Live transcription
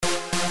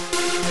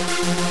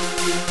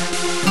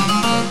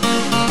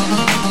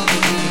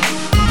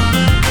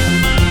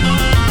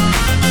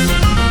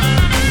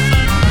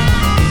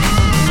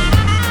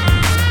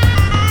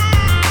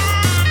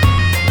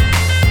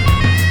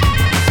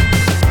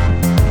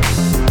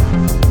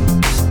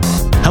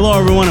Hello,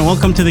 everyone, and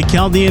welcome to the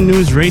Chaldean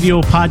News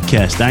Radio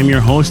Podcast. I'm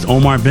your host,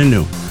 Omar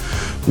Bindu.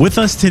 With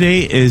us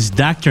today is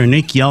Dr.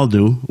 Nick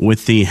Yaldu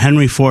with the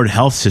Henry Ford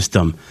Health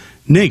System.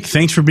 Nick,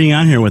 thanks for being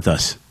on here with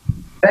us.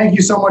 Thank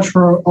you so much,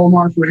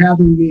 Omar, for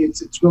having me.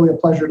 It's really a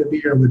pleasure to be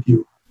here with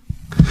you.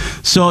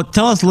 So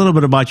tell us a little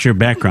bit about your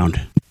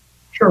background.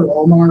 Sure,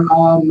 Omar.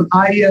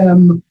 I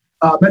am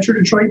a Metro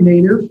Detroit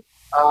native.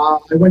 I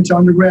went to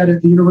undergrad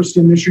at the University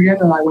of Michigan,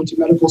 and I went to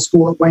medical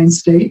school at Wayne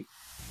State.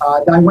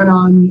 I went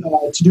on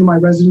to do my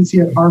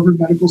residency at Harvard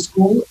Medical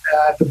School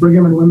at the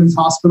Brigham and Women's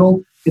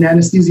Hospital in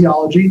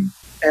anesthesiology.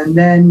 And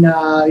then,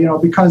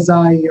 because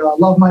I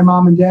love my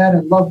mom and dad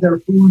and love their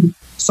food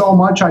so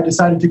much, I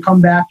decided to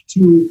come back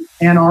to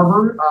Ann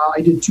Arbor.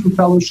 I did 2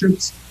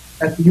 fellowships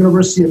at the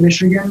University of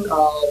Michigan,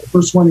 the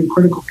first one in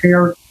critical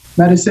care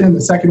medicine and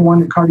the second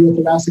one in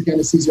cardiothoracic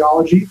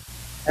anesthesiology.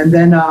 And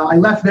then I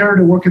left there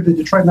to work at the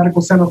Detroit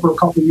Medical Center for a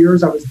couple of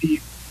years. I was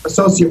the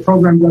associate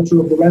program director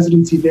of the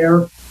residency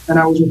there. And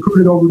I was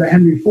recruited over to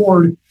Henry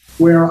Ford,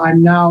 where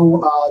I'm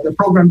now the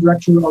program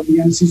director of the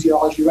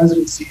anesthesiology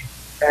residency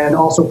and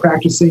also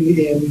practicing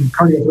in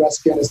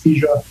cardiothoracic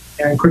anesthesia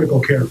and critical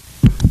care.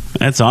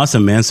 That's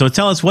awesome, man. So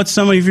tell us, what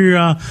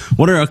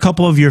are a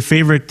couple of your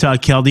favorite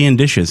Chaldean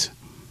dishes?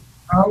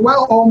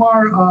 Well,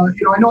 Omar,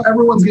 I know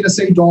everyone's going to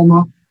say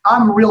dolma.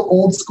 I'm real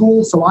old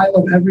school, so I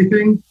love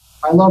everything.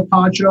 I love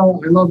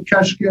pacho. I love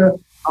keshke.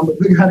 I'm a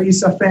big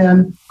harissa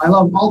fan. I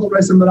love all the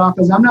rice and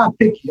maracas. I'm not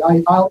picky.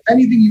 I'll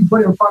anything you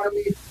put in front of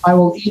me, I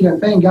will eat.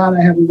 And thank God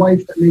I have a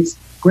wife that makes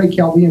great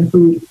Chaldean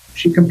food.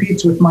 She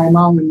competes with my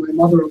mom and my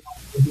mother-in-law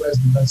who has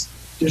the best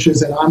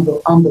dishes, and I'm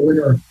the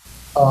winner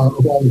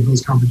of all of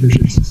those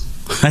competitions.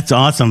 That's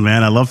awesome,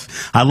 man. I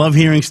love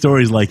hearing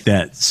stories like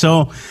that.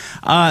 So,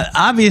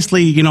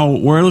 obviously,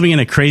 we're living in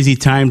a crazy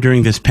time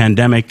during this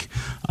pandemic.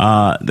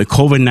 The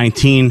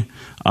COVID-19,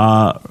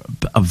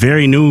 a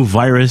very new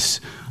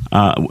virus.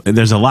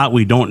 There's a lot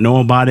we don't know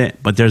about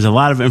it, but there's a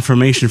lot of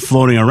information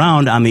floating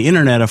around on the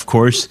internet, of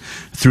course,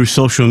 through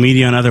social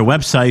media and other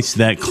websites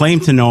that claim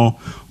to know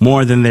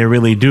more than they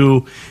really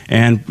do.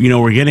 And,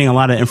 we're getting a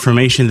lot of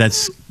information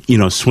that's,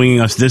 swinging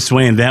us this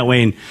way and that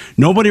way, and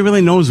nobody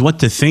really knows what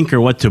to think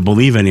or what to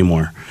believe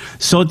anymore.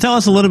 So tell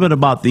us a little bit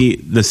about the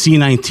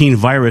C-19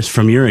 virus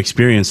from your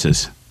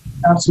experiences.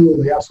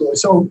 Absolutely.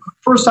 So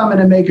first, I'm going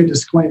to make a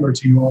disclaimer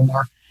to you,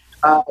 Omar.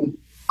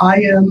 I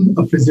am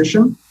a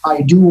physician.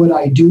 I do what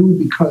I do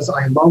because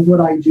I love what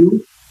I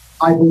do.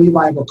 I believe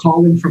I have a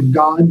calling from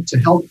God to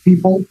help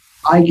people.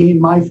 I gain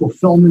my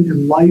fulfillment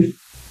in life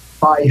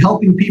by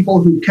helping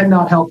people who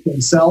cannot help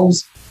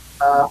themselves.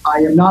 I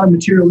am not a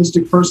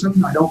materialistic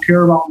person. I don't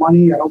care about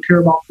money. I don't care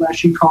about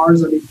flashy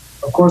cars. I mean,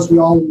 of course, we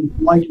all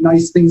like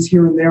nice things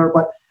here and there,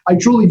 but I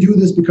truly do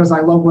this because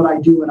I love what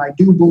I do, and I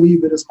do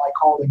believe it is my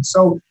calling.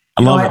 So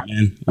I love it,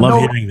 man.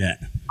 Love hearing that.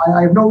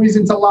 I have no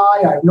reason to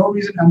lie. I have no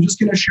reason. I'm just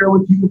going to share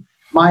with you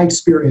my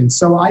experience.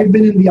 So I've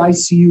been in the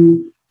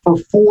ICU for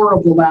 4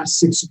 of the last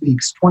 6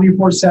 weeks,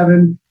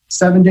 24/7,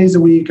 7 days a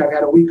week. I've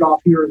had a week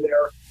off here or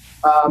there.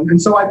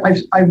 And so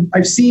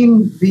I've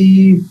seen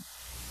the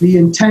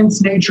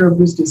intense nature of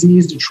this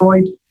disease.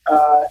 Detroit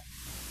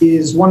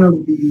is one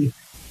of the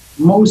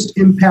most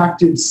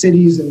impacted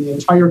cities in the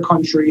entire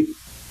country.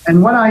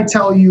 And when I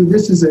tell you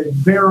this is a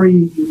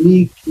very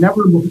unique,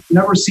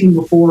 never seen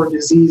before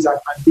disease, I'm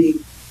being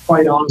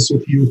quite honest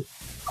with you.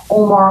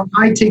 Omar,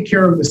 I take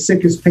care of the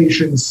sickest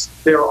patients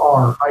there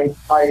are.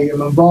 I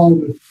am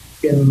involved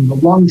in the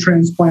lung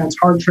transplants,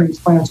 heart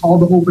transplants, all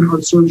the open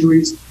heart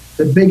surgeries,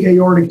 the big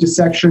aortic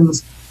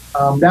dissections.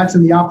 That's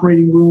in the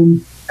operating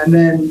room. And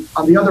then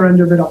on the other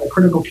end of it, on the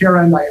critical care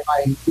end,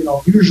 I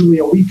usually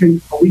a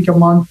week a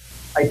month,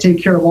 I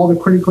take care of all the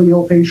critically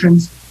ill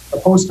patients, the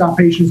post-op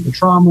patients, the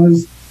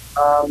traumas.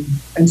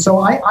 And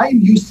so I'm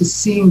used to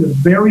seeing the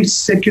very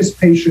sickest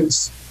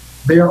patients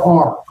there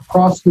are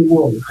across the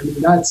world. I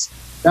mean, that's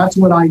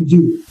what I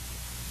do.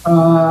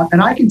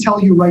 And I can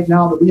tell you right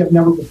now that we have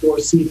never before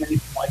seen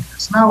anything like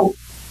this. Now,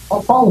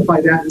 I'll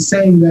qualify that in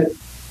saying that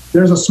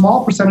there's a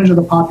small percentage of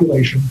the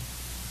population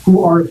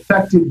who are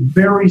affected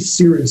very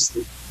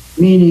seriously,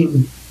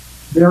 meaning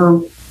they're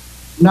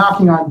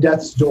knocking on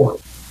death's door.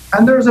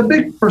 And there's a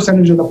big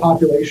percentage of the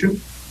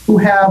population who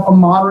have a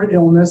moderate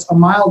illness, a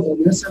mild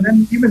illness, and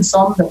then even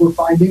some that we're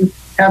finding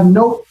have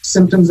no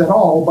symptoms at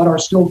all but are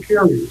still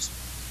carriers.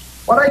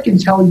 What I can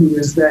tell you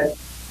is that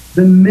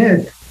the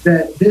myth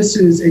that this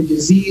is a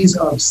disease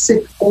of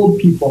sick old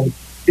people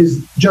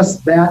is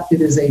just that.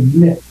 It is a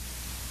myth.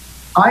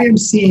 I am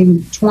seeing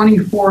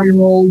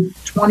 24-year-old,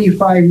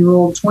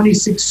 25-year-old,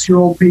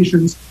 26-year-old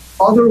patients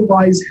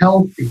otherwise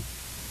healthy.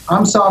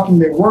 I'm talking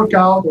they work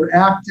out, they're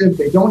active,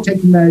 they don't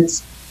take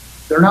meds,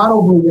 they're not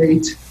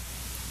overweight,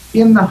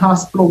 in the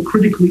hospital,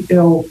 critically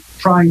ill,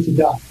 trying to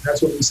die.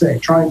 That's what we say,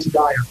 trying to die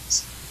on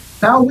this.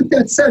 Now, with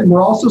that said,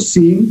 we're also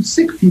seeing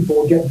sick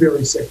people get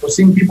very sick. We're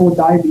seeing people with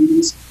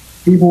diabetes,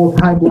 people with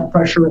high blood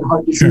pressure and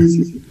heart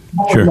disease,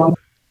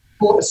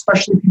 people,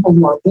 especially people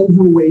who are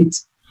overweight,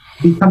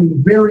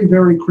 becoming very,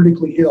 very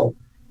critically ill.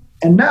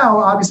 And now,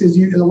 obviously,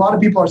 as a lot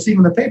of people are seeing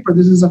in the paper,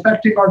 this is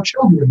affecting our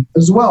children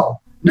as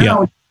well.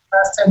 Now,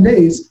 last 10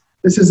 days,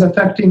 this is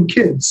affecting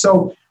kids.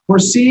 So we're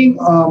seeing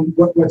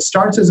what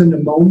starts as a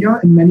pneumonia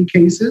in many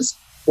cases,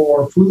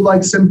 or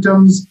flu-like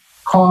symptoms,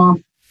 cough,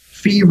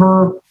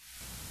 fever,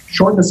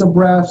 shortness of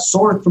breath,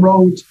 sore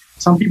throat.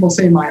 Some people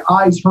say my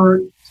eyes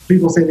hurt. Some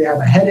people say they have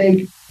a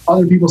headache.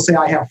 Other people say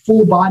I have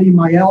full body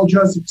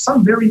myalgia.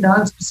 Some very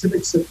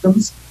non-specific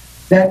symptoms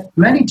that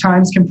many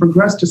times can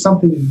progress to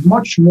something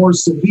much more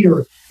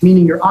severe,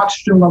 meaning your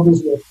oxygen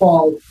levels will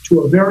fall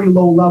to a very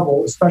low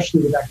level,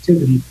 especially with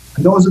activity.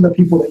 And those are the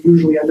people that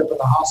usually end up in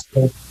the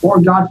hospital, or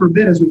God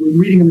forbid, as we were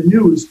reading in the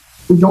news,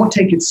 who don't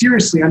take it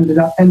seriously end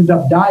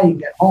up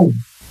dying at home.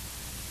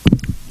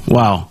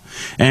 Wow.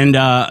 And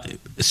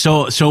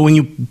so when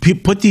you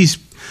put these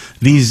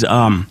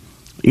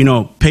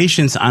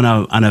patients on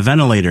a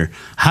ventilator,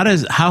 how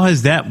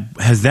has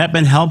that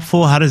been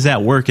helpful? How does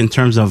that work in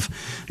terms of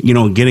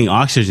getting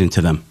oxygen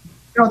to them?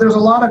 There's a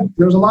lot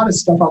of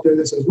stuff out there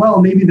that says,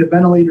 well, maybe the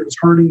ventilator is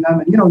hurting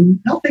them, and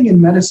nothing in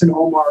medicine,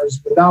 Omar,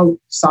 is without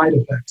side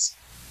effects.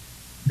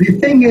 The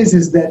thing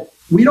is that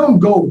we don't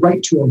go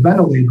right to a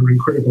ventilator in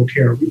critical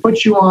care. We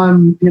put you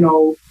on,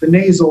 the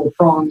nasal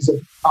prongs of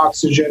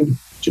oxygen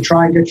to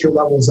try and get your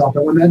levels up,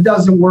 and when that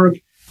doesn't work,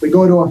 we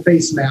go to a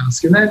face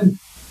mask, and then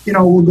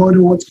we'll go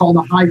to what's called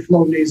a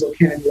high-flow nasal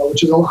cannula,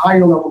 which is a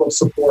higher level of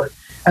support.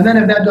 And then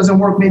if that doesn't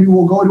work, maybe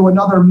we'll go to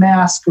another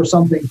mask or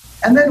something,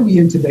 and then we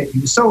intubate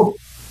you. So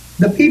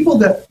the people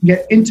that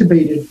get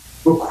intubated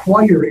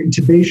require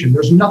intubation.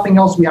 There's nothing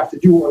else we have to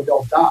do or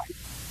they'll die.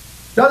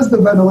 Does the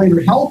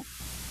ventilator help?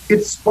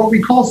 It's what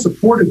we call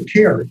supportive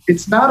care.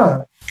 It's not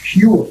a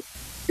cure.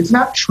 It's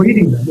not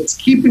treating them. It's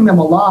keeping them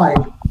alive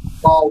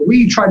while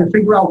we try to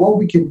figure out what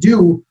we can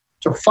do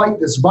to fight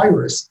this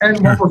virus. And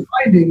what we're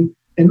finding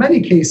in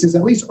many cases,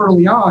 at least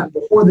early on,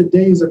 before the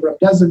days of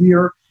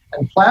remdesivir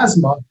and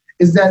plasma,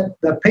 is that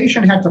the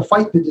patient had to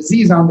fight the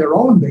disease on their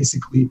own,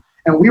 basically,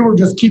 and we were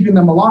just keeping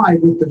them alive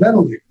with the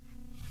ventilator.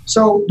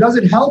 So does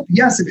it help?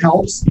 Yes, it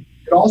helps.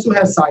 It also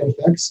has side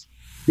effects.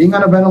 Being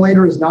on a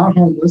ventilator is not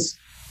harmless.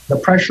 The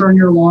pressure in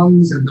your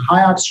lungs and the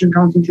high oxygen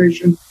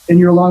concentration in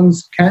your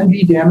lungs can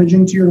be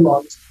damaging to your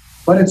lungs,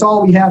 but it's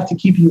all we have to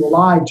keep you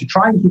alive, to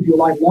try and keep you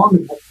alive long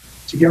enough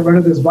to get rid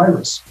of this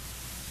virus.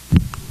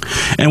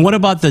 And what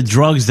about the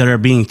drugs that are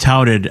being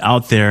touted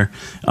out there,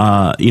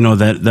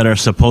 that are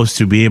supposed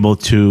to be able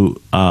to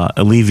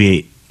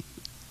alleviate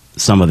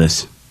some of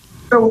this?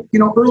 So,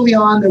 early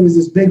on, there was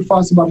this big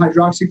fuss about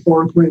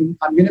hydroxychloroquine.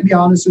 I'm going to be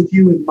honest with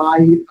you, in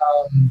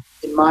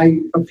my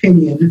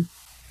opinion,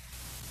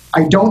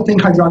 I don't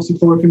think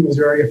hydroxychloroquine was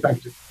very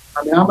effective.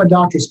 I mean, I'm a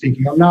doctor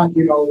speaking. I'm not,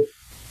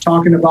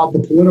 talking about the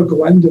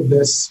political end of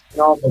this.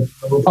 The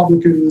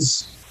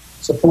Republicans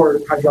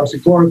support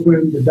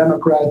hydroxychloroquine, the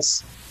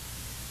Democrats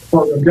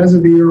support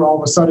remdesivir. All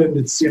of a sudden,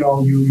 it's,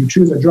 you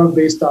choose a drug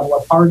based on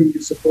what party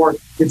you support.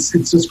 It's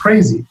just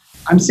crazy.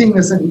 I'm seeing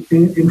this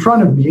in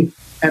front of me,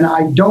 and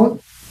I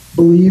don't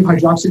believe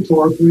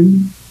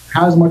hydroxychloroquine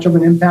has much of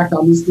an impact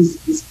on this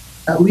disease,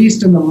 at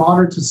least in the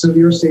moderate to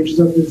severe stages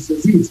of this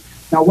disease.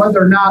 Now,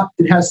 whether or not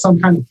it has some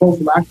kind of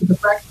prophylactic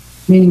effect,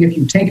 meaning if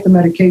you take the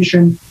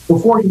medication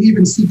before you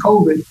even see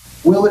COVID,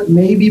 will it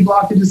maybe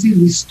block the disease?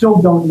 We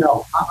still don't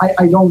know.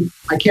 I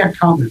can't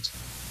comment.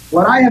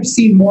 What I have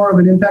seen more of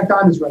an impact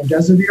on is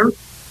remdesivir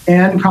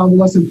and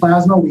convalescent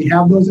plasma. We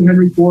have those in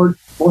Henry Ford.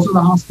 Most of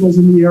the hospitals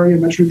in the area,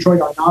 Metro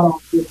Detroit, are not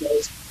offering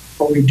those,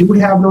 but we do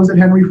have those at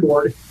Henry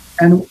Ford.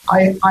 And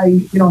I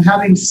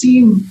having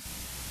seen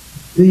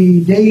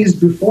the days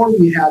before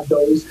we had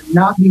those and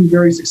not being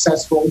very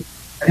successful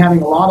and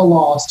having a lot of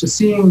loss, to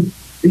seeing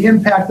the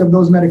impact of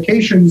those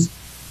medications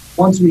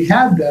once we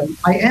had them,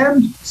 I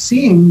am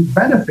seeing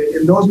benefit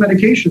in those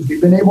medications.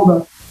 We've been able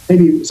to,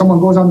 maybe someone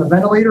goes on the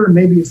ventilator and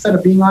maybe instead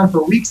of being on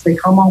for weeks, they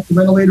come off the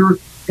ventilator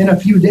in a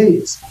few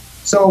days.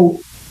 So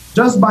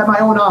just by my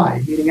own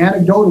eye, meaning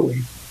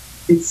anecdotally,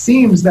 it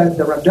seems that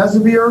the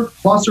remdesivir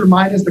plus or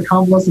minus the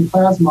convalescent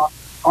plasma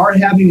are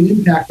having an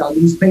impact on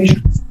these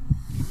patients.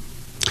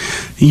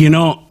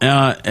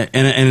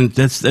 And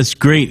that's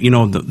great.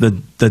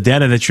 The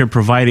data that you're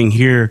providing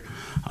here,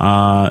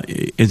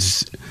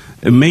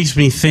 it makes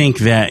me think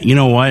that,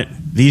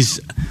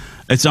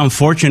 it's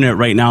unfortunate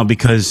right now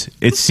because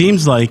it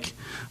seems like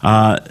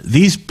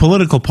these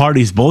political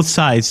parties, both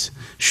sides,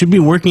 should be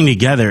working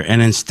together,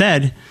 and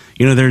instead,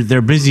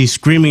 they're busy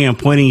screaming and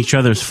pointing each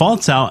other's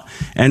faults out,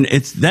 and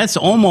that's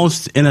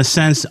almost in a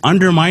sense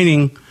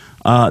undermining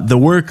the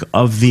work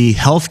of the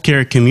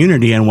healthcare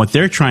community and what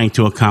they're trying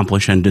to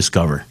accomplish and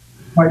discover.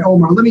 Right,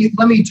 Omar, let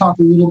me talk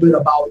a little bit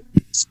about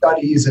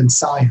studies and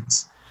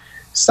science.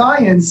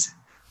 Science,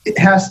 it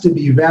has to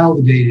be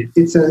validated.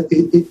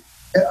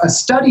 A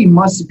study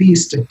must be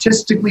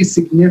statistically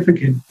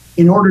significant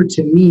in order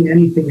to mean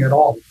anything at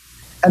all.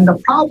 And the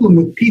problem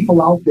with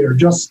people out there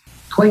just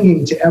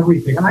clinging to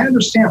everything, and I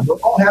understand we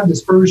all have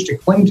this urge to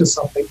cling to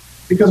something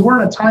because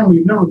we're in a time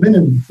we've never been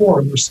in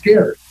before and we're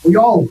scared. We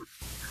all are.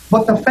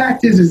 But the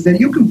fact is that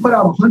you can put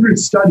out 100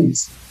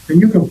 studies and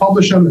you can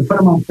publish them and put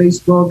them on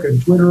Facebook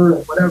and Twitter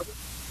and whatever.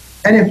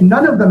 And if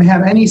none of them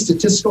have any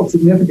statistical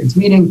significance,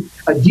 meaning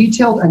a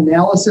detailed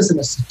analysis in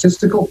a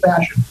statistical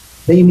fashion,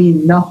 they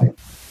mean nothing.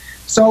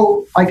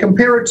 So I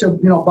compare it to,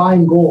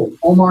 buying gold.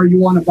 Omar, you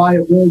want to buy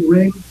a gold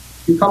ring?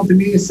 You come to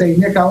me and say,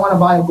 Nick, I want to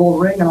buy a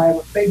gold ring, and I have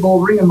a fake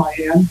gold ring in my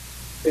hand.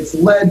 It's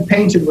lead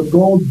painted with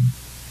gold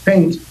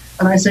paint.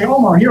 And I say,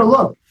 Omar, here,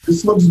 look,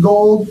 this looks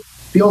gold,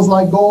 feels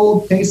like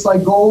gold, tastes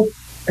like gold.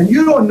 And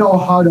you don't know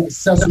how to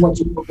assess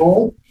what's real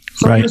gold.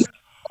 So right. you say,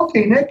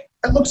 okay, Nick,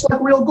 it looks like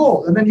real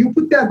gold. And then you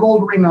put that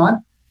gold ring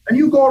on, and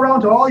you go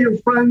around to all your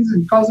friends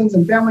and cousins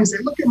and family and say,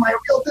 look at my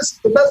real, this is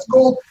the best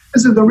gold,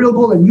 this is the real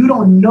gold. And you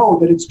don't know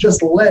that it's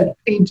just lead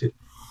painted.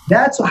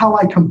 That's how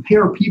I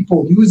compare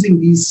people using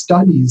these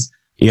studies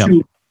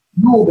to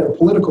fuel their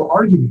political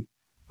argument.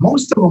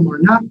 Most of them are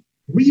not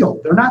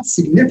real. They're not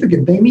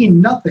significant. They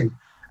mean nothing.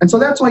 And so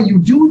that's why you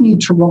do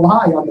need to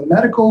rely on the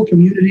medical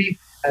community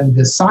and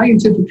the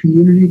scientific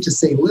community to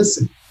say,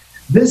 listen,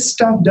 this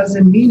stuff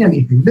doesn't mean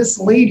anything. This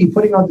lady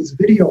putting out this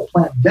video,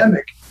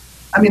 Plandemic,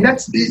 I mean,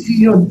 that's,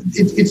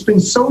 it's been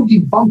so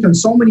debunked on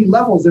so many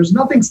levels. There's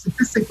nothing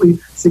statistically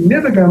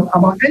significant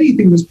about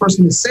anything this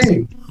person is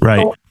saying. Right.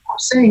 So what I'm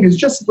saying is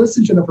just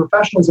listen to the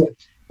professionals and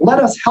let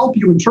us help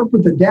you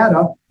interpret the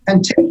data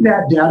and take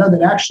that data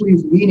that actually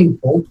is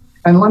meaningful.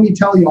 And let me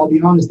tell you, I'll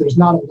be honest, there's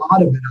not a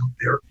lot of it out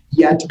there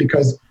yet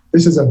because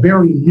this is a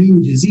very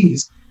new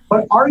disease.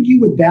 But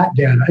argue with that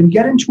data and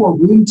get into a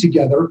room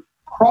together,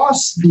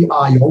 cross the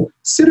aisle,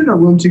 sit in a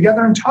room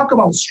together and talk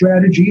about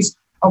strategies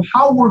of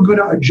how we're going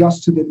to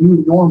adjust to the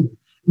new normal.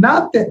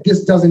 Not that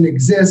this doesn't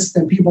exist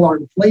and people are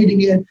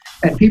inflating it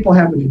and people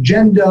have an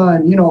agenda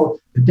and,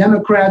 the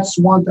Democrats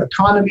want the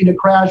economy to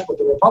crash, but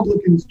the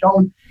Republicans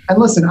don't. And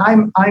listen,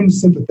 I'm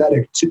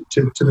sympathetic to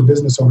the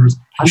business owners.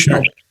 Sure.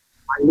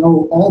 I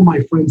know all my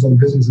friends own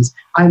businesses.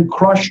 I'm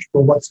crushed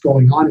for what's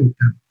going on with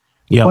them.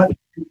 Yep. But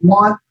I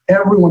want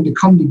everyone to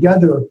come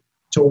together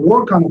to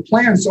work on a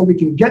plan so we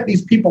can get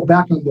these people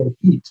back on their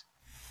feet.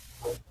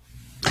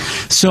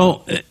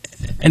 So,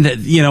 and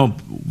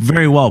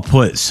very well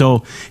put.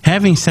 So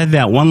having said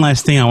that, one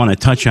last thing I want to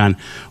touch on,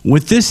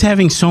 with this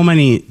having so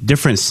many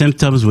different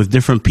symptoms with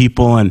different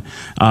people and,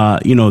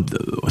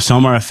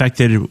 some are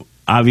affected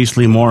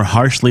obviously more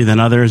harshly than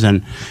others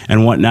and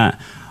whatnot.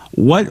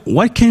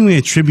 What can we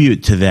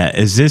attribute to that?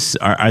 Is this,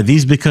 are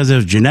these because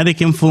of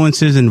genetic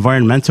influences,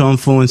 environmental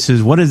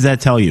influences? What does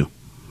that tell you?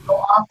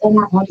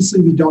 Omar,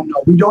 honestly, we don't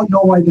know. We don't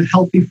know why the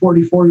healthy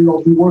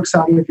 44-year-old who works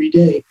out every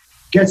day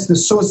gets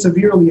this so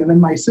severely. And then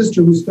my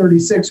sister, who's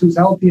 36, who's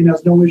healthy and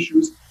has no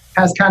issues,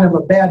 has kind of a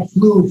bad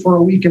flu for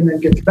a week and then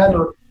gets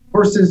better,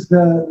 versus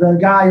the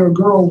guy or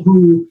girl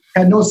who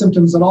had no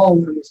symptoms at all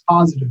and was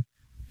positive.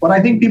 What I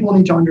think people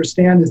need to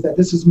understand is that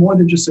this is more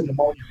than just a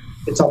pneumonia.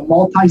 It's a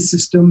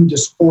multi-system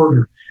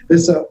disorder.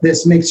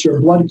 This makes your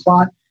blood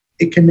clot.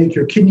 It can make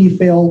your kidney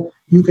fail.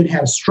 You can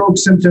have stroke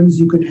symptoms.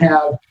 You can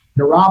have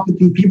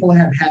neuropathy. People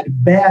have had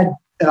bad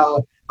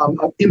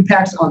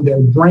impacts on their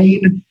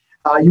brain.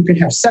 You can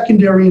have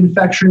secondary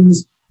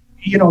infections.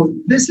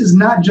 This is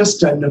not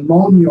just a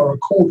pneumonia or a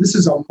cold. This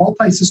is a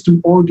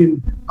multi-system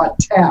organ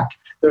attack.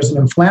 There's an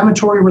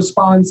inflammatory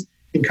response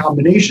in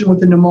combination with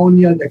the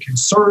pneumonia that can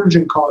surge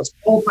and cause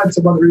all types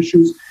of other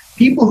issues.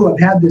 People who have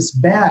had this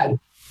bad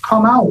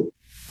come out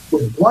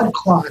with blood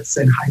clots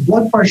and high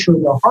blood pressure,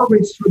 their heart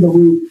rate's through the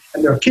roof,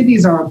 and their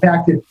kidneys are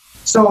impacted.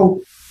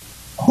 So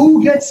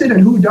who gets it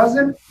and who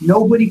doesn't?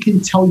 Nobody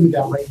can tell you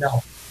that right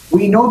now.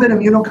 We know that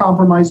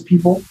immunocompromised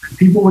people,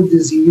 people with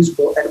disease,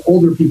 and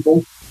older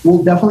people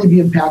will definitely be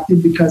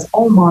impacted because,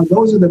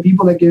 those are the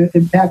people that get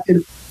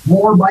impacted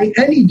more by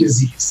any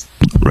disease.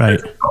 Right.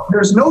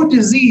 There's no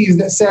disease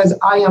that says,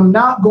 I am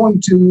not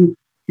going to,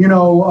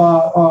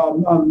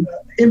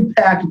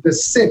 impact the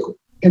sick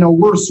in a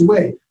worse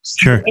way.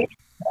 Sure. The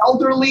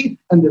elderly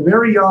and the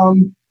very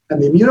young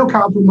and the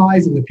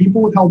immunocompromised and the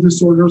people with health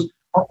disorders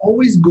are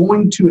always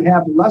going to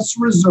have less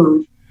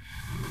reserve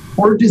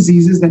for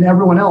diseases than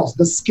everyone else.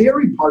 The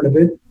scary part of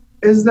it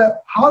is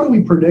that how do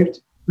we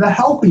predict the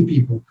healthy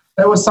people?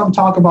 There was some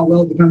talk about,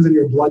 it depends on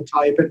your blood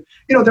type. And,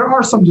 there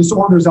are some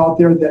disorders out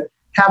there that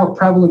have a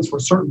prevalence for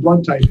certain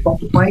blood types. But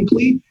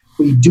frankly,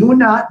 we do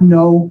not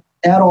know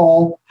at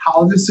all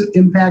how this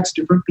impacts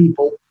different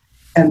people.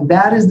 And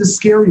that is the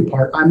scary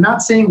part. I'm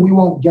not saying we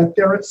won't get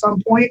there at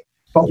some point,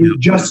 but we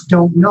just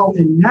don't know.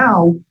 And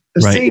now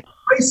the saving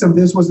grace of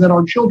this was that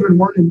our children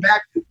weren't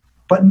impacted.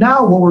 But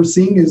now what we're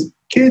seeing is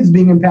kids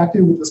being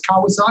impacted with this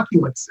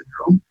Kawasaki-like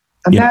syndrome.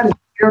 And that is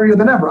scarier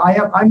than ever.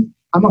 I'm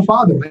a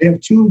father. I have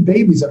two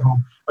babies at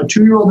home, a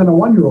 2-year-old and a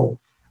 1-year-old.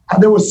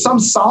 There was some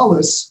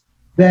solace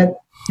that,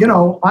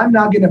 I'm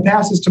not going to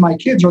pass this to my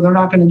kids or they're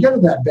not going to get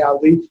it that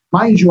badly.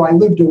 Mind you, I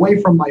lived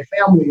away from my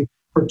family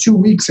for 2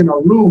 weeks in a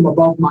room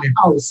above my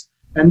house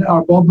and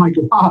above my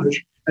garage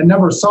and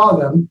never saw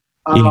them.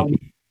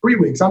 3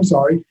 weeks, I'm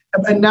sorry.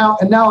 And now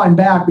I'm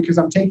back because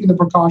I'm taking the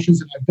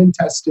precautions and I've been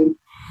tested.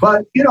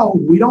 But, we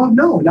don't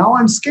know. Now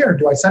I'm scared.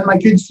 Do I send my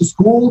kids to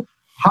school?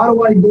 How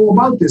do I go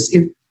about this?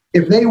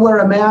 If they wear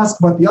a mask,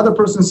 but the other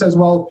person says,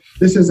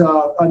 this is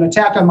an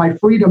attack on my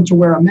freedom to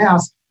wear a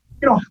mask,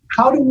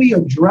 how do we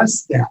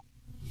address that?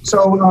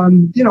 So,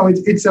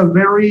 it's a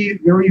very,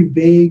 very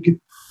vague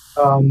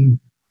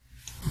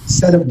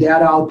set of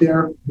data out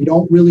there. We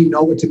don't really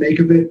know what to make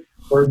of it.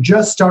 We're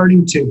just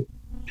starting to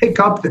pick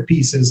up the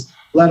pieces,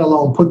 let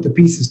alone put the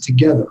pieces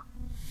together.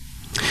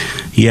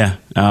 Yeah,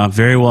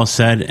 very well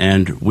said.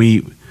 And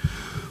we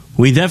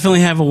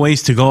definitely have a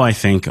ways to go, I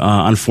think,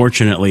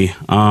 unfortunately.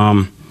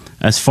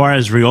 As far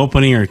as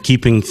reopening or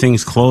keeping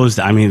things closed,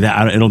 I mean,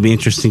 it'll be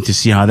interesting to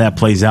see how that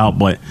plays out.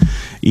 But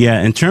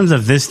yeah, in terms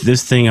of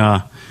this thing,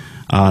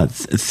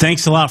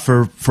 thanks a lot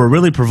for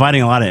really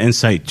providing a lot of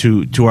insight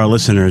to our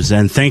listeners.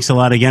 And thanks a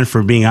lot again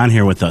for being on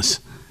here with us.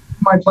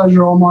 My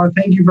pleasure, Omar.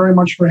 Thank you very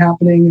much for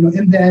happening.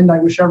 In the end, I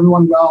wish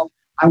everyone well.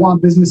 I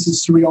want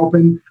businesses to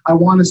reopen. I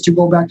want us to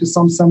go back to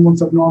some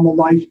semblance of normal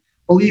life.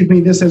 Believe me,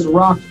 this has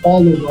rocked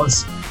all of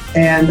us.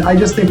 And I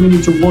just think we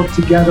need to work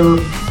together,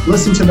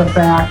 listen to the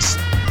facts,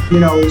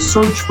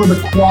 search for the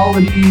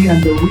quality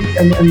and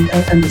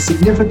the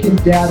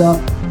significant data,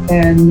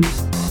 and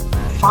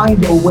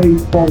find a way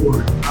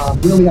forward.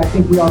 Really, I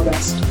think we are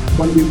best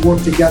when we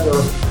work together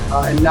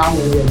and not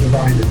when we are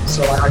divided.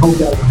 So I hope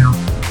that will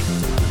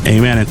happen.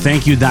 Amen. And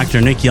thank you,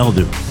 Dr. Nick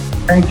Yeldu.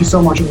 Thank you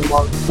so much,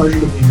 Omar. Pleasure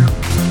to be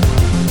here.